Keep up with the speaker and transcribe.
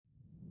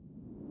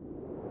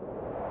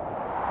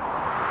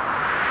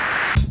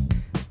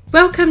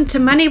Welcome to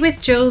Money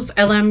with Jules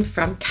LM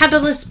from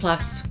Catalyst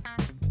Plus.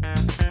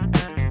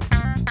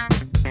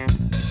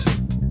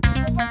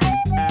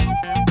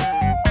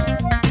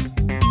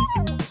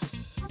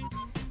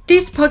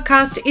 This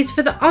podcast is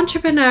for the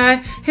entrepreneur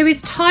who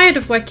is tired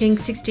of working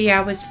 60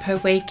 hours per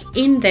week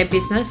in their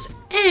business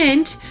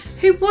and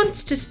who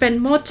wants to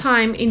spend more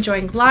time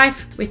enjoying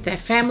life with their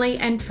family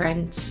and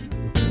friends.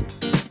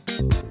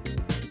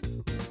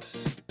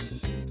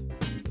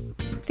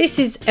 This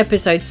is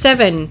episode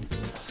 7.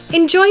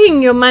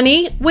 Enjoying your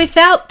money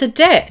without the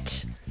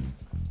debt.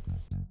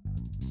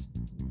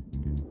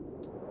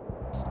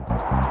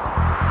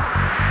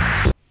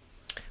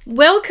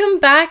 Welcome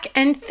back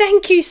and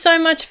thank you so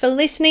much for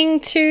listening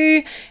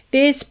to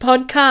this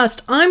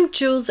podcast. I'm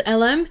Jules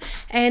LM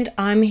and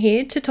I'm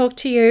here to talk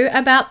to you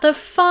about the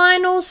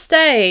final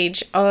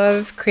stage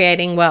of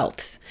creating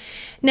wealth.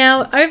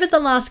 Now, over the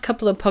last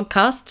couple of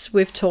podcasts,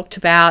 we've talked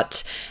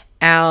about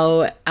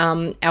our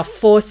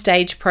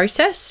 4-stage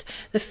process,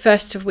 the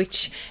first of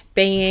which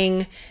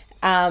being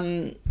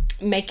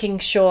making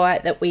sure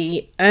that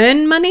we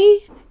earn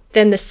money.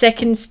 Then the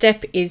second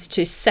step is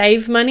to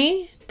save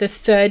money. The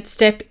third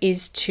step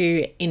is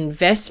to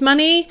invest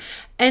money.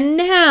 And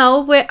now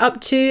we're up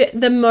to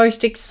the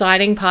most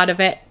exciting part of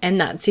it,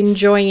 and that's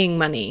enjoying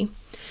money.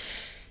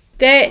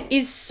 There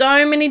is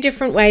so many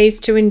different ways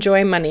to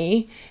enjoy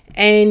money.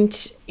 And,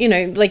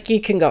 like you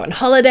can go on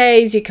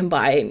holidays, you can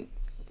buy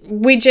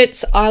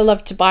widgets. I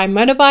love to buy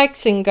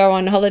motorbikes and go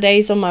on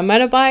holidays on my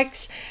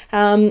motorbikes.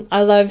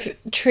 I love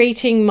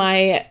treating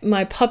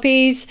my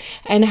puppies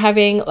and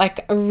having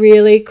like a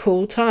really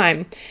cool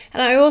time.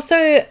 And I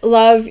also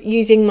love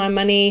using my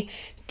money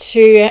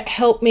to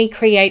help me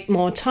create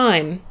more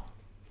time.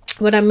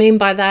 What I mean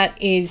by that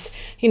is,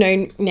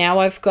 now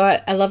I've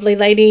got a lovely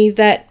lady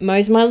that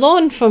mows my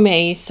lawn for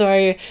me.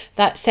 So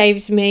that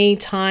saves me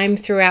time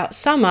throughout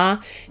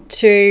summer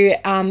to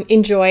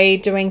enjoy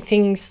doing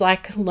things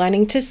like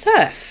learning to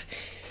surf.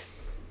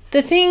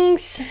 The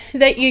things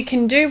that you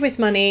can do with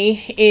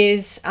money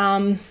is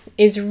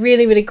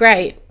really, really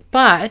great.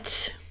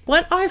 But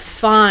what I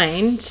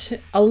find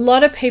a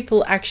lot of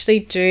people actually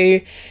do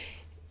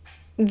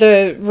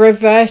the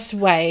reverse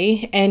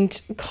way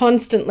and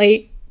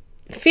constantly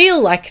feel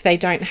like they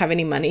don't have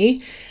any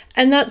money,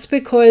 and that's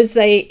because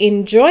they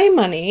enjoy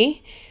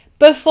money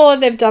before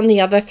they've done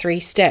the other 3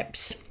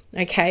 steps.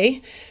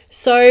 Okay,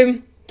 so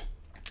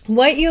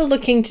what you're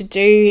looking to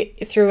do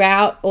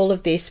throughout all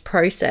of this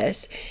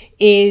process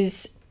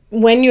is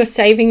when you're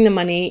saving the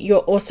money, you're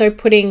also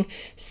putting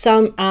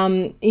some,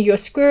 you're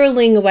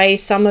squirreling away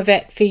some of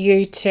it for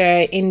you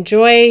to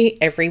enjoy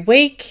every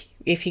week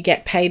if you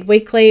get paid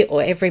weekly,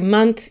 or every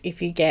month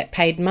if you get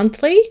paid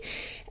monthly,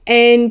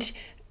 and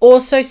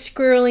also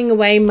squirreling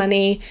away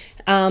money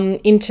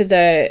into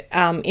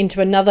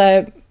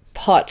another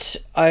pot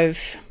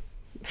of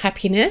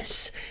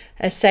happiness,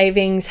 a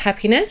savings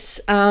happiness,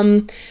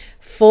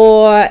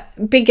 for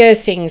bigger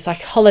things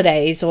like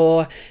holidays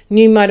or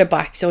new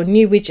motorbikes or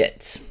new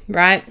widgets,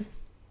 right?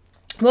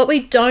 What we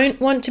don't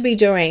want to be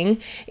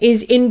doing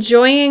is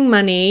enjoying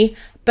money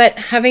but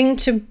having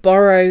to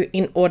borrow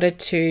in order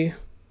to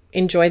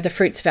enjoy the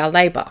fruits of our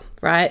labor,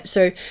 right?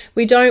 So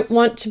we don't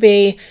want to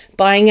be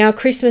buying our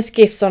Christmas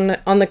gifts on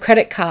the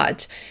credit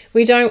card.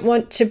 We don't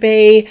want to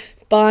be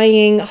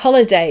buying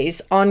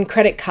holidays on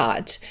credit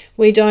card.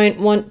 We don't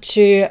want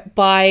to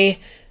buy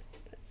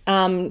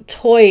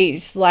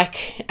toys,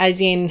 like as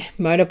in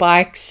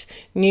motorbikes,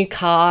 new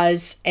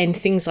cars and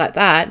things like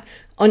that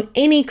on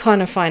any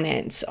kind of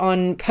finance,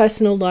 on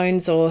personal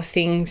loans or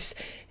things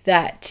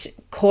that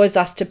cause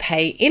us to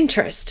pay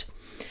interest.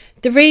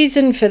 The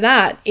reason for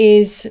that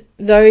is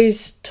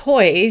those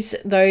toys,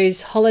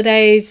 those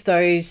holidays,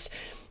 those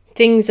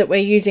things that we're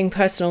using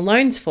personal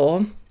loans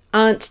for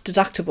aren't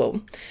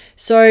deductible.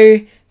 So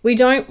we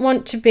don't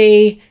want to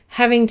be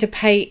having to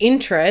pay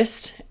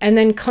interest and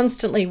then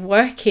constantly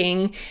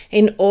working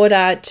in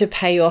order to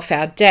pay off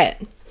our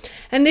debt.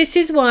 And this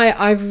is why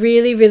I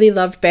really, really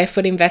love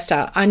Barefoot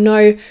Investor. I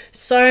know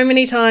so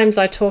many times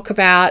I talk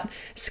about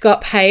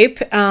Scott Pape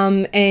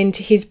and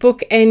his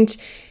book, and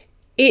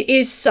it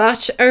is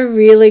such a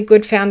really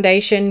good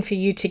foundation for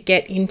you to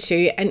get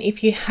into. And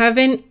if you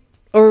haven't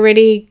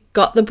already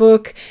got the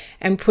book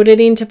and put it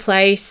into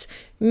place,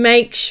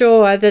 make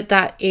sure that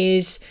that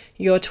is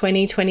your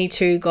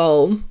 2022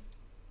 goal.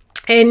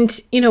 And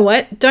you know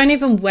what? Don't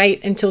even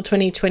wait until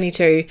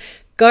 2022.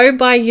 Go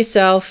buy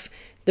yourself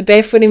the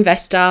Barefoot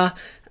Investor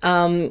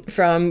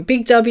from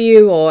Big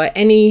W or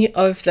any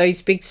of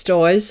those big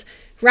stores.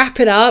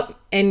 Wrap it up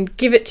and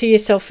give it to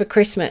yourself for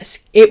Christmas.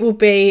 It will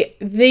be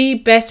the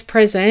best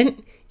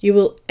present you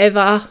will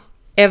ever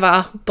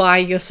buy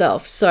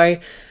yourself. So,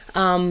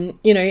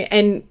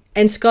 and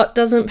Scott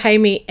doesn't pay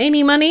me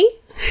any money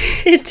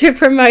to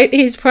promote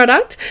his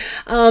product.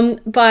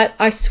 But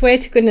I swear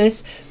to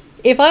goodness,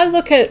 if I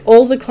look at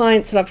all the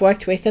clients that I've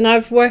worked with, and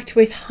I've worked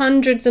with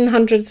hundreds and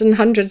hundreds and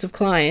hundreds of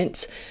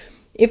clients,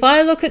 if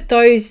I look at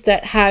those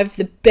that have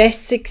the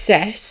best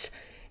success,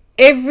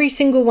 every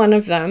single one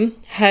of them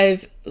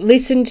have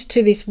listened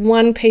to this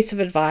one piece of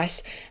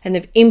advice and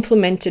they've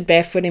implemented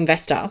Barefoot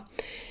Investor.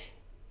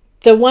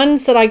 The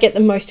ones that I get the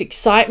most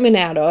excitement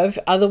out of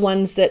are the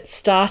ones that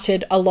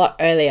started a lot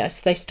earlier.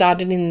 So they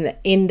started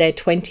in their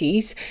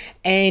 20s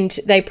and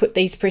they put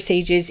these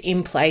procedures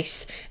in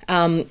place.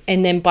 And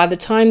then by the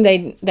time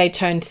they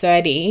turn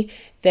 30,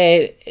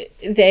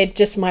 they're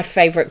just my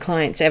favorite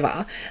clients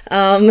ever.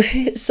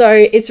 So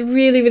it's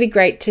really, really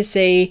great to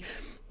see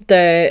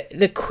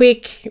the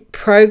quick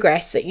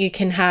progress that you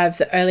can have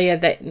the earlier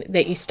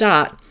that you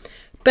start.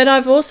 But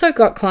I've also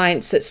got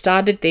clients that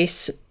started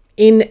this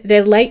in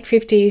their late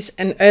 50s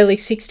and early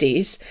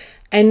 60s,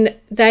 and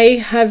they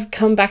have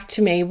come back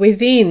to me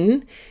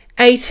within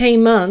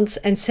 18 months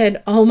and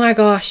said, oh my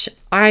gosh,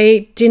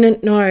 I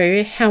didn't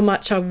know how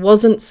much I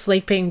wasn't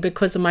sleeping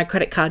because of my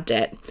credit card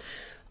debt.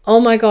 Oh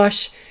my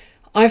gosh,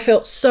 I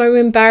felt so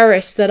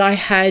embarrassed that I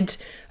had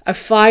a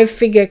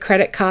 5-figure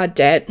credit card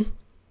debt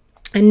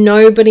and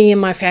nobody in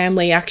my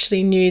family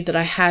actually knew that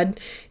I had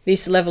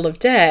this level of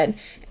debt.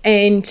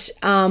 And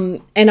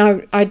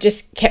I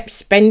just kept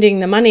spending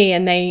the money,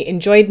 and they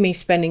enjoyed me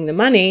spending the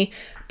money,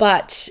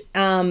 but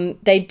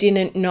they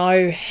didn't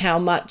know how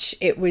much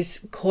it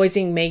was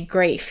causing me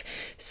grief.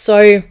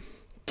 So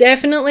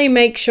definitely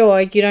make sure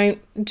you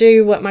don't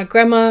do what my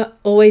grandma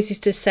always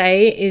used to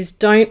say, is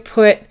don't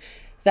put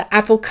the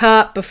apple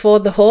cart before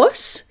the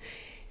horse.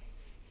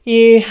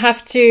 You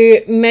have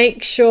to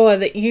make sure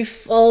that you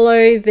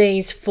follow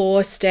these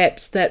 4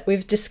 steps that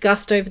we've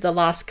discussed over the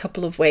last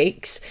couple of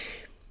weeks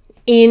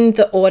in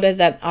the order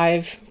that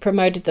I've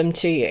promoted them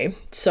to you.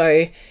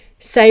 So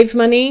save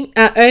money,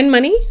 earn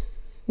money,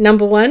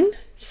 number 1,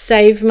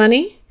 save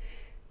money,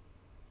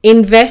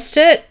 invest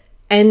it,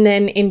 and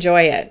then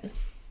enjoy it.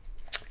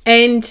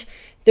 And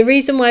the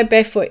reason why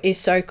Barefoot is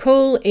so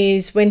cool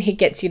is when he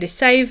gets you to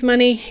save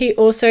money, he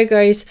also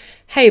goes,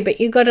 hey,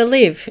 but you got to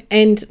live,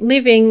 and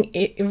living,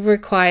 it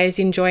requires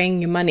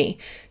enjoying your money.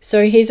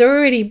 So he's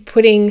already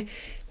putting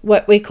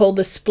what we call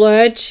the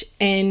splurge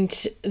and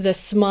the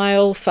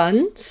smile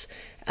funds,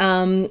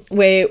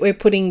 where we're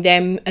putting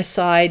them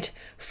aside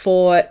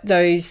for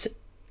those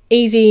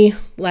easy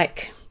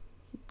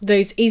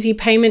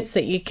payments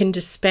that you can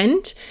just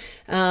spend,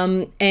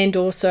 and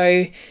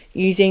also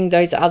using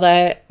those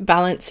other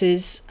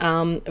balances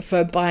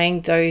for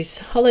buying those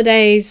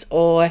holidays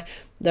or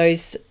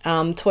those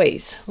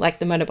toys like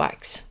the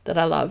motorbikes that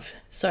I love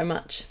so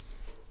much.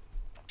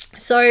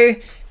 So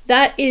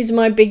that is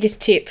my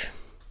biggest tip.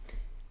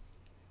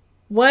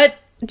 What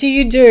do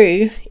you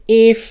do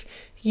if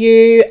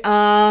you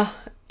are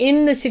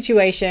in the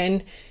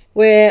situation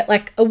where,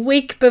 like, a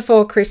week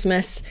before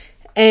Christmas,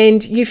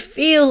 and you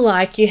feel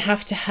like you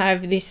have to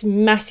have this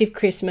massive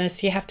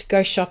Christmas, you have to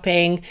go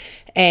shopping,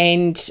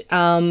 and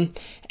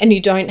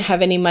you don't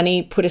have any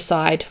money put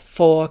aside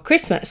for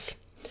Christmas?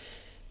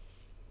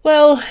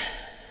 Well,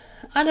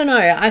 I don't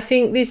know. I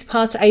think this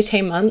past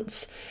 18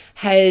 months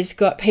has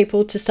got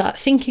people to start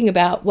thinking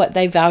about what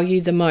they value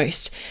the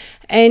most.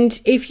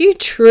 And if you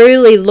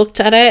truly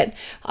looked at it,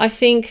 I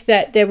think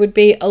that there would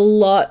be a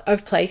lot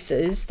of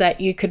places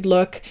that you could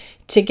look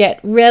to get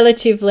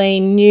relatively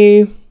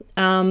new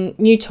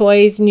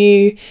toys,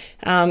 new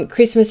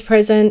Christmas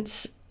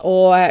presents,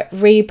 or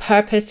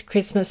repurposed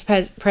Christmas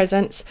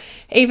presents,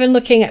 even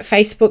looking at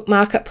Facebook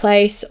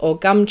Marketplace or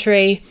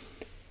Gumtree,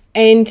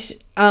 and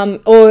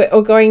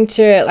or going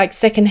to like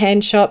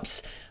secondhand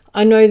shops.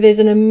 I know there's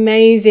an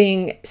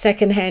amazing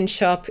secondhand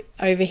shop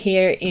over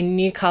here in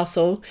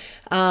Newcastle,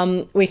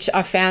 which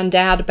I found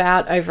out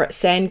about over at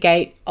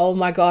Sandgate. Oh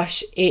my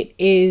gosh, it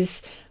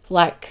is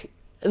like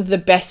the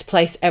best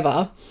place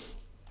ever.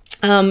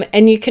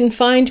 And you can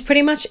find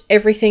pretty much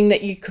everything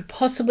that you could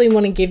possibly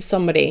want to give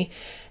somebody.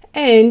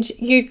 And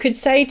you could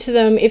say to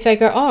them, if they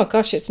go, oh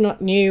gosh, it's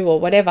not new or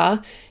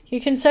whatever,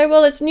 you can say,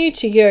 well, it's new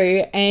to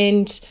you,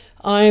 and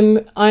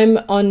I'm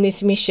on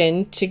this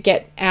mission to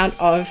get out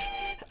of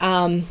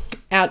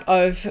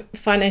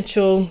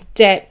financial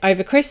debt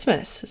over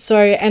Christmas. So,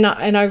 and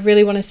I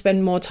really want to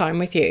spend more time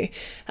with you.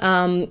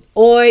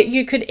 Or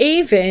you could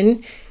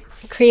even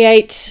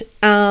create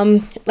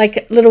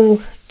like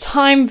little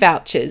time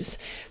vouchers.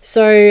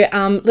 So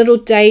little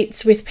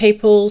dates with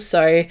people.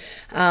 So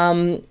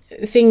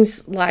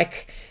things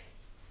like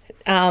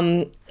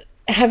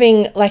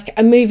having like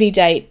a movie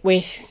date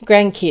with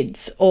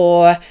grandkids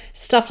or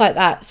stuff like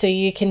that. So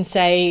you can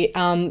say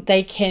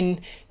they can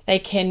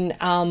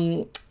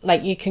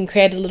like, you can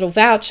create a little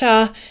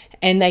voucher,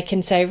 and they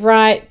can say,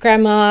 right,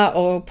 Grandma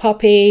or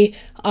Poppy,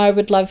 I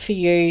would love for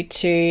you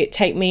to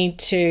take me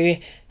to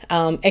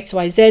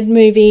XYZ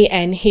movie,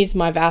 and here's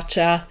my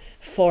voucher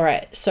for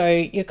it. So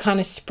you're kind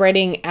of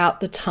spreading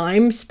out the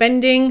time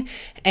spending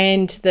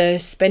and the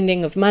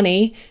spending of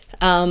money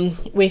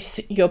with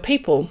your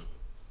people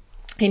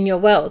in your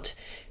world,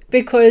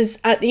 because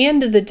at the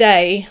end of the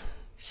day,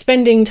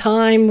 spending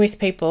time with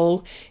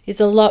people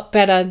is a lot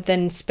better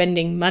than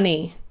spending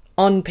money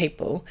on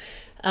people.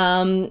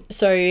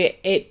 So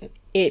it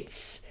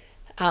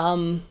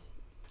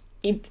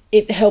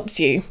helps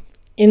you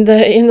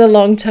in the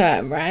long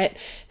term, right?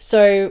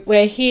 So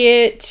we're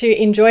here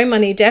to enjoy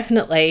money,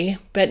 definitely,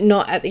 but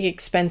not at the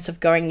expense of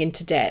going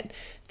into debt.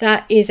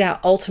 That is our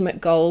ultimate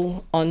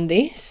goal on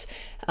this.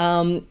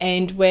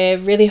 And we're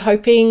really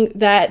hoping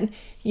that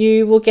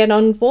you will get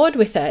on board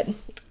with it.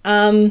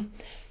 In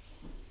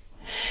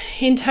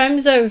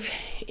terms of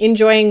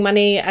enjoying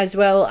money as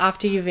well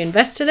after you've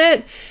invested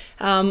it,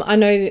 I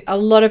know a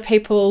lot of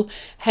people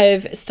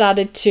have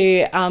started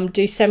to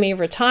do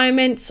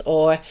semi-retirements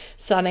or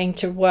starting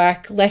to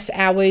work less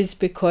hours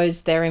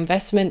because their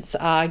investments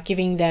are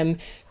giving them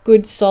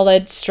good,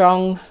 solid,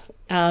 strong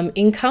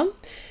income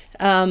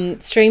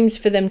streams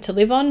for them to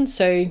live on,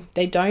 so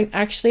they don't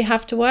actually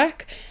have to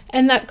work.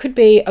 And that could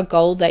be a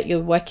goal that you're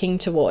working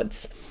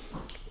towards.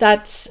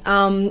 That's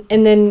and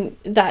then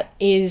that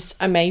is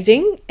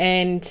amazing,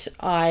 and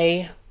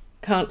I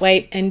can't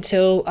wait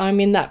until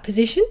I'm in that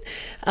position.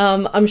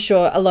 I'm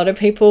sure a lot of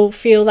people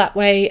feel that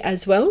way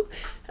as well.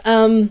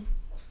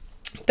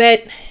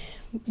 But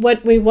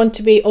what we want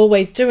to be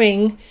always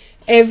doing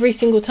every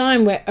single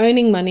time we're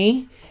earning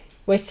money,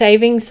 we're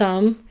saving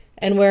some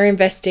and we're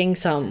investing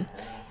some,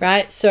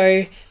 right?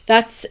 So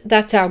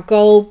that's our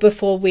goal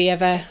before we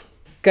ever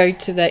go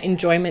to the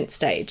enjoyment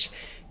stage.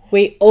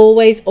 We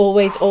always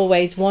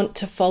want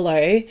to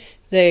follow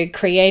the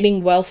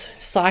creating wealth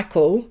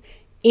cycle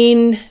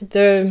in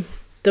the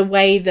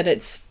way that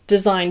it's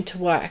designed to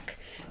work.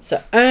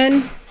 So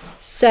earn,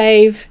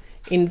 save,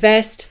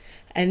 invest,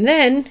 and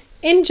then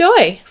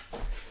enjoy.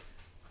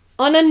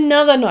 On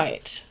another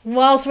note,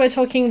 whilst we're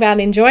talking about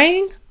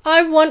enjoying,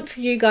 I want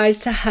for you guys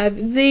to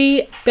have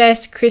the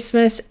best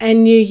Christmas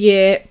and New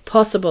Year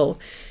possible.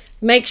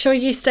 Make sure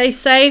you stay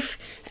safe,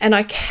 and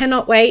I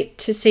cannot wait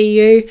to see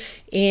you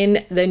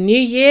in the new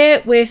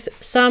year with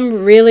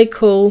some really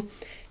cool,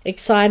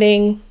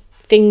 exciting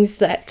things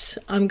that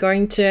I'm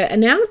going to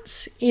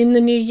announce in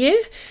the new year.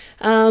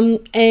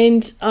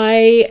 And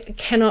I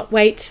cannot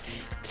wait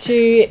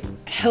to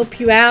help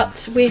you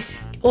out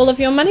with all of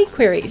your money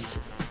queries.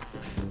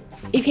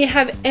 If you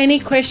have any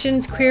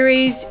questions,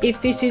 queries,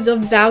 if this is of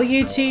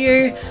value to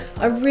you,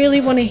 I really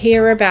want to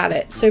hear about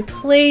it. So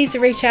please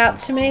reach out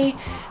to me.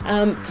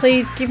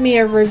 Please give me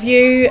a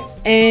review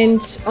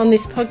and on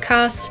this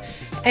podcast.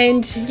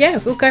 And yeah,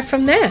 we'll go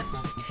from there.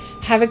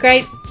 Have a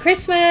great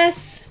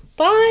Christmas.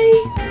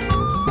 Bye.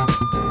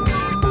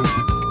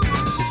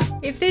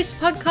 If this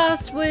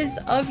podcast was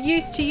of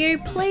use to you,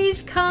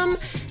 please come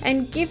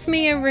and give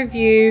me a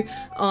review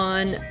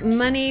on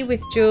Money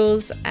with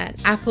Jules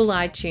at Apple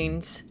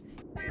iTunes.